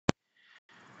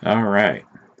All right.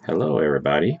 Hello,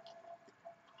 everybody.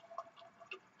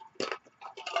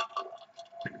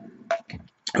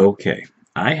 Okay.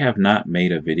 I have not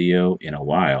made a video in a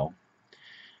while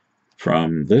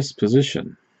from this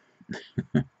position.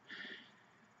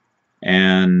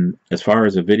 And as far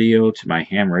as a video to my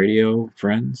ham radio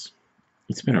friends,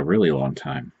 it's been a really long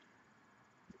time.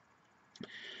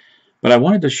 But I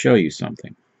wanted to show you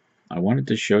something. I wanted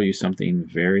to show you something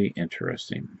very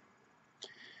interesting.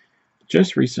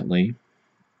 Just recently,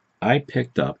 I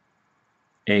picked up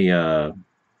a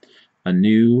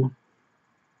new.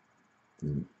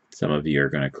 Some of you are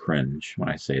going to cringe when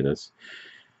I say this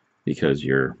because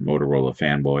you're Motorola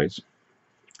fanboys.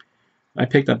 I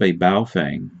picked up a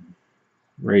Baofeng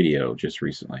radio just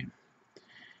recently,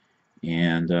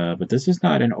 and but this is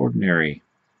not an ordinary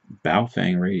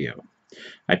Baofeng radio.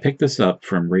 I picked this up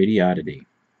from Radioddity,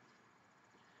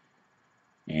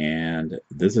 and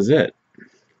this is it.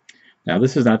 Now,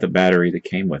 this is not the battery that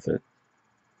came with it.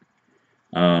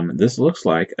 This looks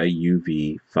like a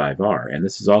UV-5R, and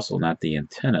this is also not the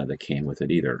antenna that came with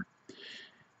it either.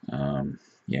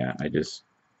 Yeah,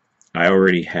 I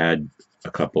already had a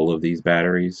couple of these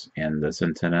batteries, and this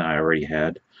antenna I already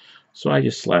had, so I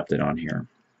just slapped it on here,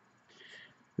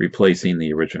 replacing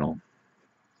the original.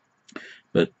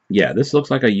 But yeah, this looks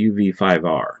like a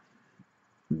UV-5R,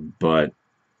 but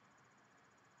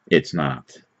it's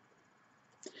not.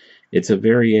 It's a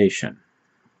variation.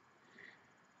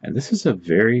 And this is a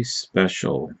very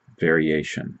special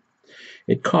variation.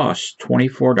 It costs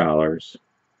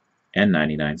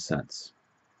 $24.99,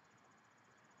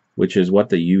 which is what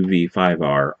the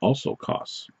UV-5R also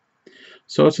costs.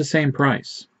 So it's the same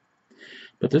price.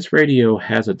 But this radio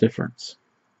has a difference.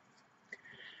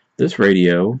 This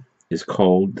radio is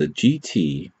called the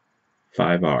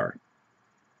GT-5R.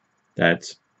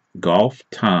 That's Golf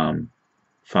Tom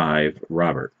 5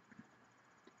 Robert,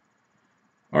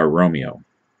 or Romeo.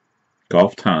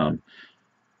 Golf Tom,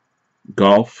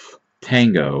 Golf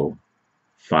Tango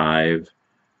 5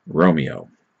 Romeo.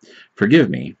 Forgive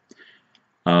me.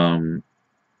 I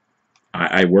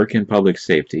work in public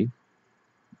safety,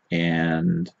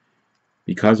 and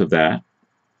because of that,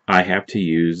 I have to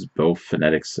use both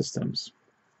phonetic systems.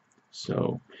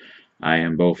 So I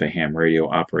am both a ham radio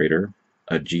operator,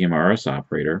 a GMRS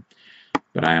operator,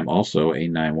 but I am also a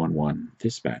 911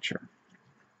 dispatcher.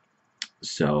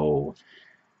 So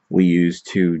we use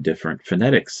two different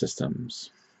phonetic systems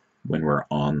when we're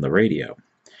on the radio.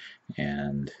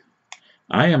 And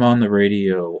I am on the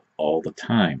radio all the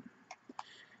time.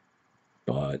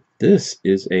 But this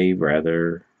is a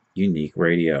rather unique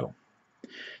radio.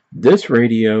 This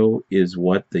radio is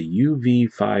what the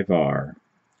UV-5R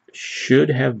should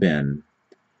have been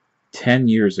 10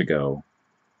 years ago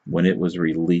when it was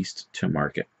released to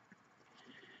market.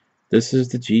 This is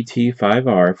the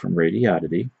GT-5R from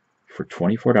Radioddity for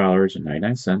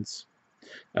 $24.99.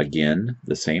 Again,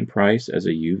 the same price as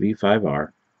a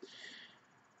UV-5R.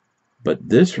 But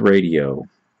this radio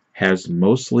has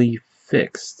mostly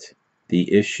fixed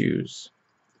the issues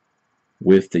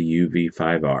with the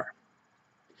UV-5R.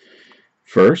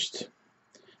 First,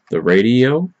 the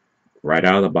radio, right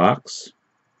out of the box,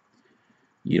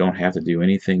 you don't have to do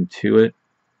anything to it.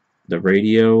 The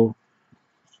radio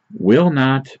will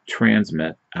not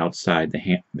transmit outside the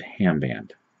ham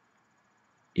band.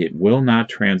 It will not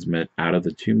transmit out of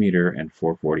the 2 meter and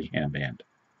 440 ham band.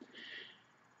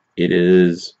 It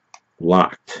is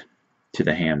locked to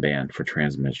the ham band for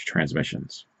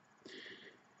transmissions.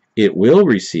 It will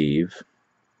receive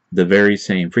the very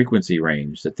same frequency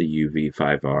range that the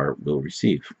UV-5R will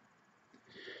receive,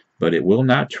 but it will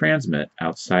not transmit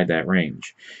outside that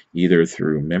range, either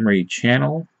through memory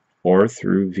channel or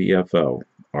through VFO,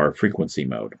 or frequency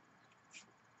mode.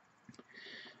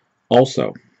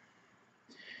 Also,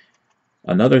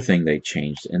 another thing they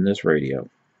changed in this radio,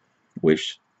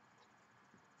 which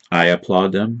I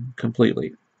applaud them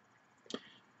completely,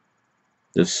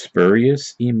 the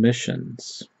spurious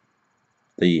emissions,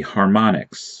 the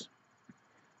harmonics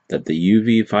that the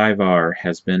UV-5R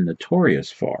has been notorious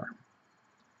for,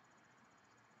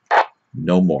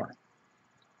 no more.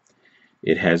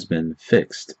 It has been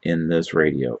fixed in this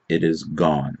radio. It is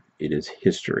gone. It is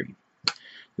history.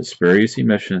 The spurious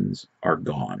emissions are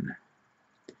gone.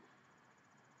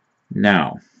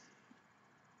 Now,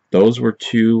 those were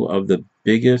two of the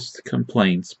biggest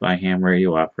complaints by ham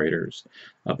radio operators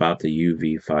about the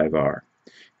UV-5R.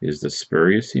 Is the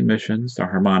spurious emissions, the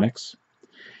harmonics,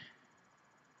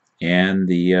 and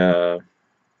the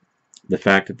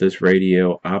fact that this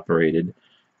radio operated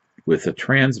with a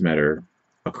transmitter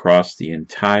across the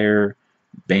entire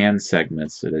band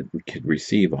segments that it could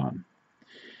receive on.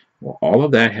 Well, all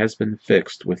of that has been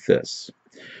fixed with this.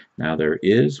 Now there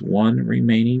is one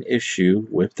remaining issue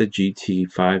with the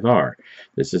GT-5R.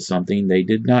 This is something they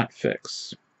did not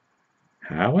fix.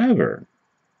 However,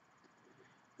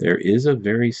 there is a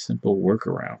very simple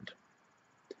workaround.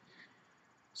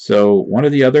 So one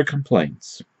of the other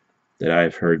complaints that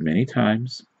I've heard many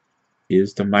times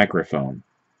is the microphone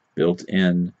built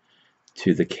in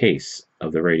to the case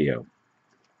of the radio.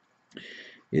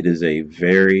 It is a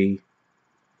very,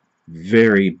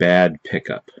 very bad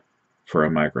pickup for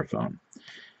a microphone,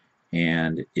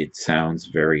 and it sounds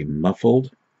very muffled.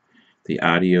 The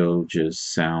audio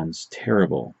just sounds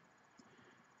terrible.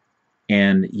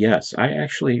 And yes, I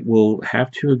actually will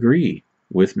have to agree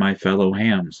with my fellow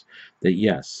hams that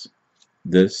yes,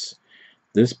 this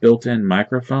built-in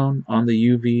microphone on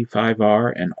the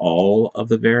UV5R and all of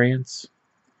the variants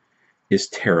is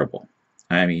terrible.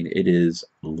 I mean, it is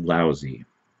lousy.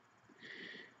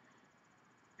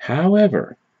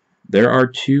 However, there are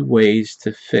two ways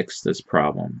to fix this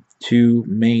problem, two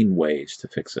main ways to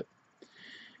fix it.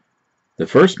 The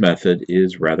first method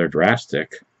is rather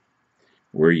drastic,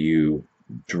 where you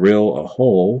drill a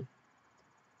hole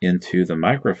into the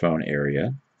microphone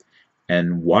area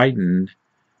and widen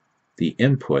the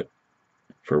input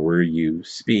for where you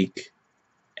speak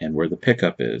and where the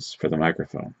pickup is for the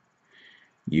microphone.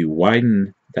 You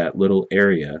widen that little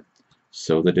area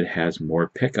so that it has more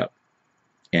pickup,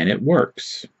 and it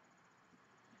works.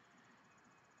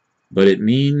 But it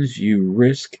means you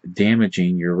risk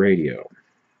damaging your radio,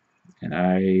 and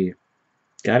I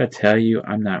gotta tell you,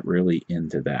 I'm not really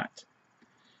into that.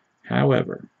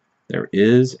 However, there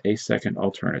is a second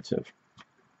alternative.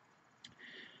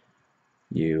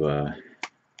 You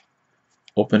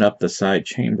open up the side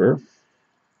chamber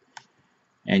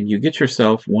and you get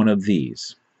yourself one of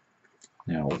these.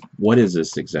 Now, what is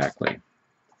this exactly?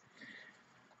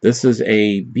 This is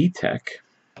a BTECH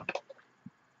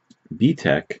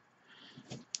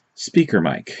speaker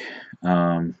mic.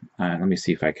 Let me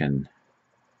see if I can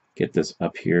get this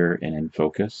up here and in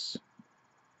focus.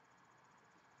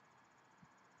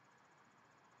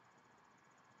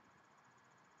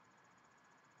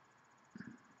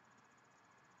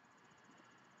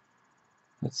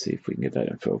 Let's see if we can get that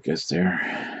in focus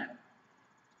there.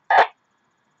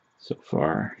 So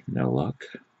far, no luck.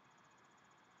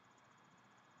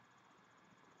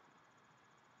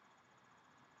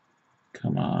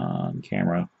 Come on,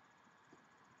 camera.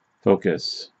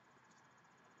 Focus.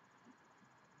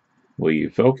 Will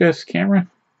you focus, camera?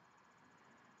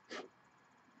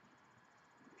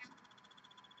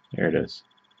 There it is.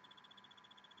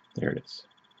 There it is.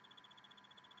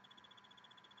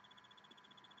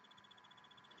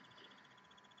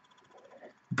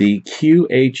 The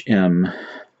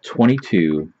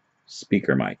QHM-22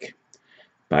 speaker mic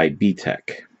by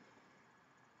BTECH.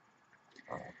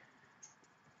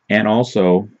 And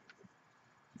also,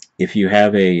 if you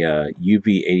have a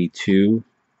UV82, if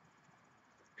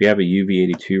you have a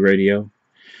UV82 radio,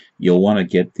 you'll want to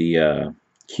get the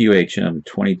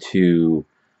QHM-22,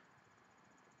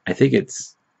 I think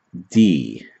it's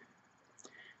D.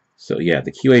 So yeah,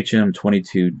 the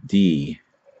QHM-22D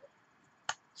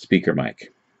speaker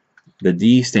mic. The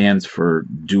D stands for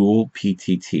dual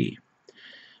PTT.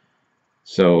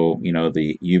 So, you know,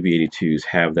 the UV82s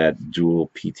have that dual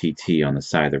PTT on the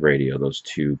side of the radio, those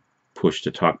two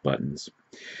push-to-talk buttons.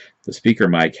 The speaker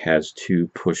mic has two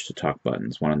push-to-talk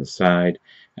buttons, one on the side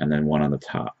and then one on the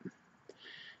top.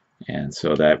 And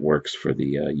so that works for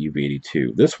the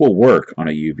UV82. This will work on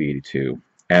a UV82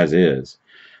 as is,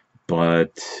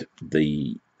 but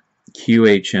the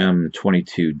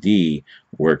QHM-22D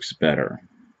works better.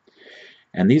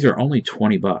 And these are only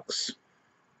 20 bucks.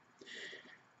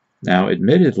 Now,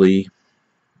 admittedly,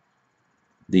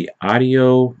 the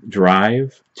audio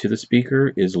drive to the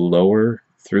speaker is lower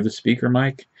through the speaker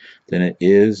mic than it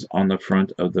is on the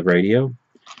front of the radio.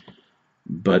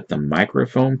 But the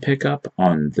microphone pickup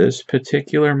on this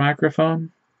particular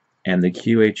microphone and the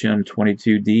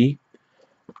QHM-22D,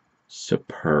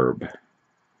 superb.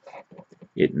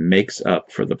 It makes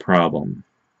up for the problem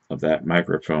of that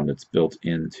microphone that's built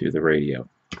into the radio.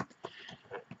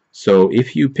 So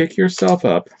if you pick yourself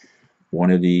up one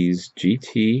of these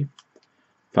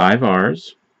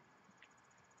GT-5Rs,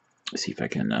 see if I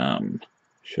can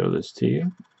show this to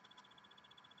you.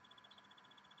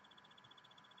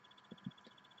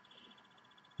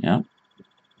 Yeah.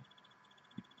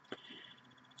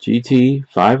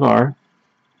 GT-5R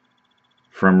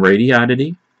from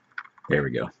Radioddity. There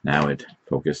we go. Now it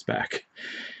focused back.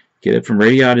 Get it from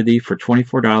Radioddity for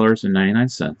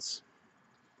 $24.99.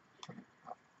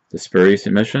 The spurious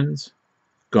emissions,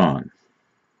 gone.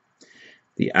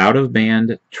 the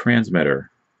out-of-band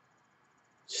transmitter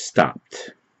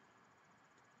stopped.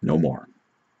 No more.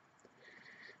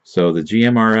 So the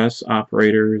GMRS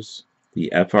operators,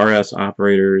 the FRS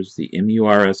operators, the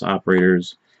MURS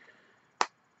operators,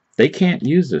 they can't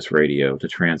use this radio to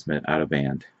transmit out of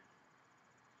band.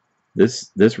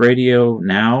 This radio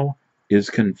now is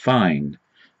confined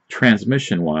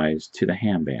transmission-wise to the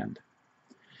ham band.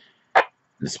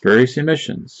 The spurious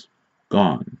emissions,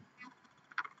 gone.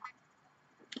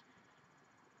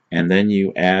 And then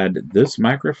you add this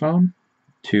microphone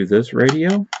to this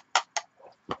radio,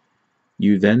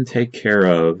 you then take care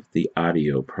of the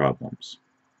audio problems.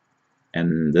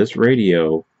 And this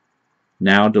radio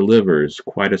now delivers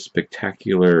quite a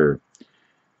spectacular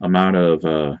amount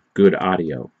of good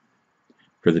audio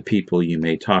for the people you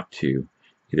may talk to,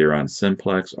 either on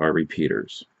simplex or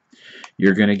repeaters.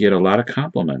 You're going to get a lot of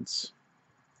compliments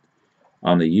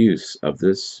on the use of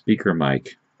this speaker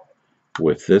mic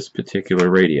with this particular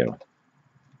radio,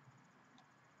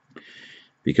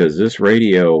 because this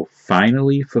radio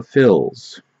finally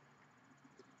fulfills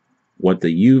what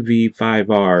the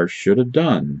UV-5R should have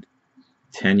done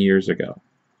 10 years ago.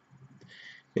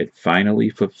 It finally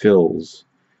fulfills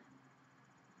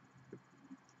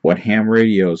what ham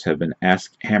radio operators have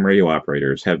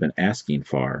been asking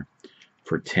for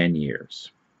 10 years.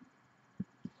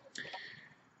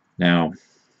 Now,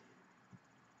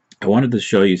 I wanted to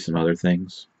show you some other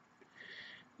things.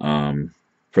 For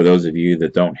those of you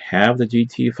that don't have the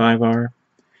GT-5R,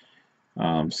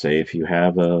 say if you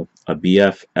have a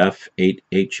BFF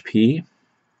 8HP,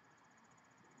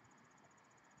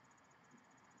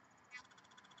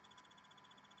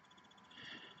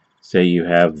 say you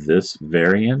have this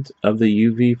variant of the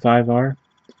UV-5R,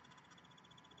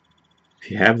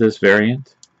 if you have this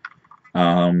variant,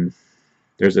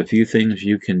 there's a few things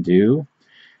you can do.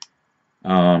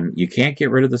 You can't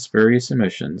get rid of the spurious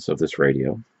emissions of this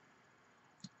radio.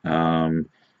 The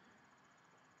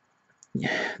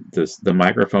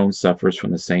microphone suffers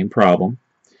from the same problem,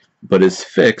 but is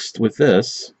fixed with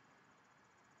this.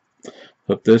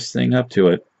 Hook this thing up to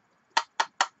it,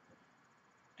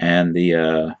 and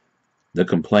the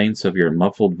complaints of your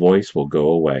muffled voice will go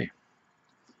away.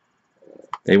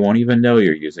 They won't even know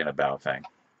you're using a Baofeng.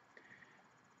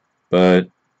 But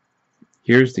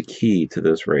here's the key to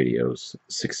this radio's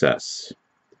success.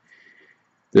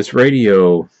 This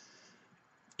radio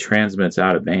transmits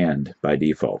out of band by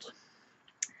default,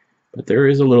 but there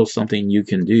is a little something you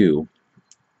can do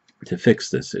to fix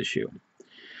this issue,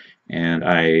 and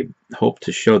I hope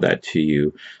to show that to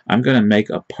you. I'm going to make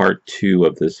a part 2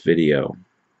 of this video,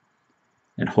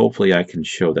 and hopefully I can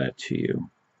show that to you,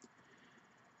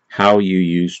 how you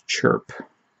use chirp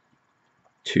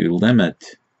to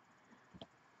limit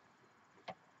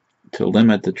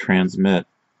the transmit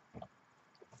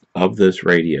of this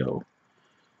radio,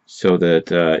 so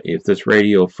that if this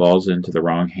radio falls into the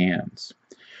wrong hands,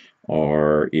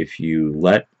 or if you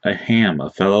let a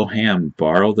fellow ham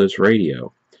borrow this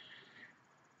radio,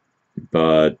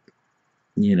 but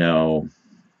you know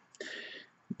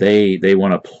they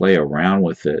want to play around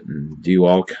with it and do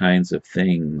all kinds of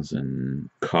things and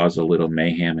cause a little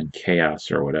mayhem and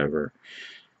chaos or whatever.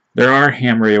 There are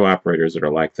ham radio operators that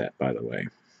are like that, by the way,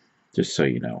 just so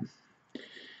you know.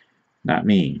 Not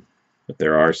me, but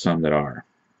there are some that are.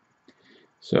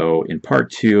 So in part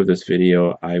 2 of this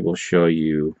video, I will show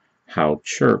you how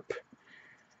chirp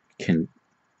can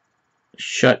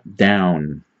shut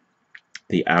down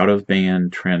the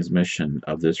out-of-band transmission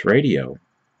of this radio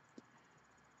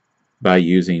by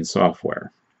using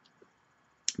software.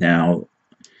 Now,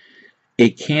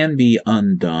 it can be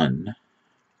undone,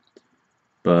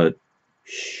 but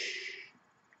shh,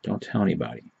 don't tell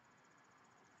anybody.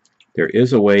 There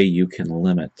is a way you can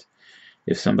limit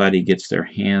if somebody gets their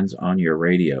hands on your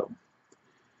radio,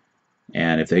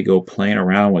 and if they go playing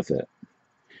around with it,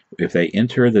 if they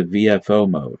enter the VFO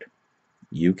mode,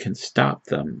 you can stop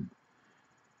them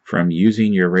from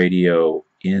using your radio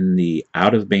in the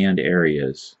out-of-band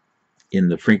areas in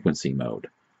the frequency mode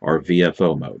or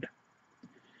VFO mode.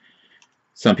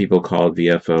 Some people call it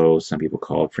VFO, some people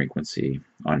call it frequency.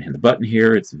 On the button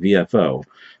here, it's VFO,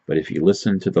 but if you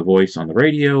listen to the voice on the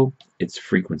radio, it's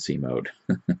frequency mode.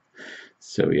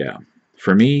 So yeah,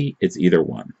 for me, it's either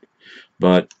one.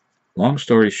 But long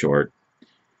story short,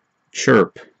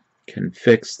 chirp can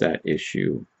fix that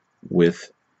issue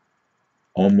with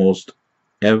almost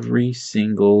every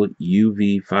single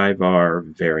UV-5R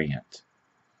variant.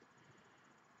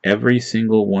 Every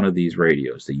single one of these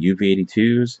radios, the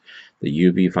UV-82s, the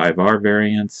UV-5R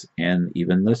variants, and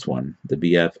even this one, the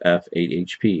BFF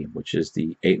 8HP, which is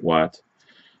the 8-watt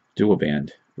dual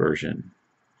band version.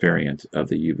 variant of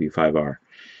the UV5R.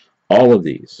 All of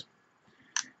these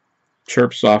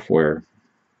chirp software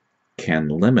can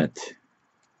limit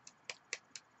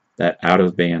that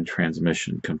out-of-band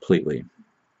transmission completely.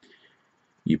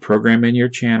 You program in your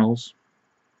channels,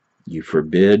 you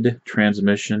forbid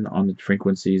transmission on the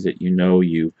frequencies that you know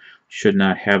you should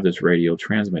not have this radio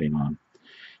transmitting on,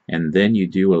 and then you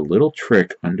do a little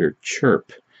trick under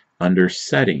chirp, under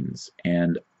settings,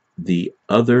 and the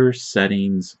other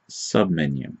settings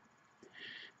submenu.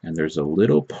 And there's a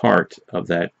little part of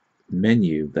that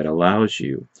menu that allows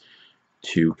you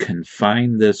to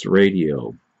confine this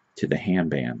radio to the ham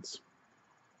bands.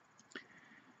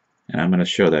 And I'm going to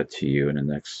show that to you in the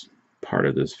next part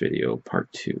of this video,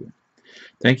 part 2.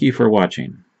 Thank you for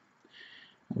watching.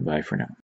 Bye for now.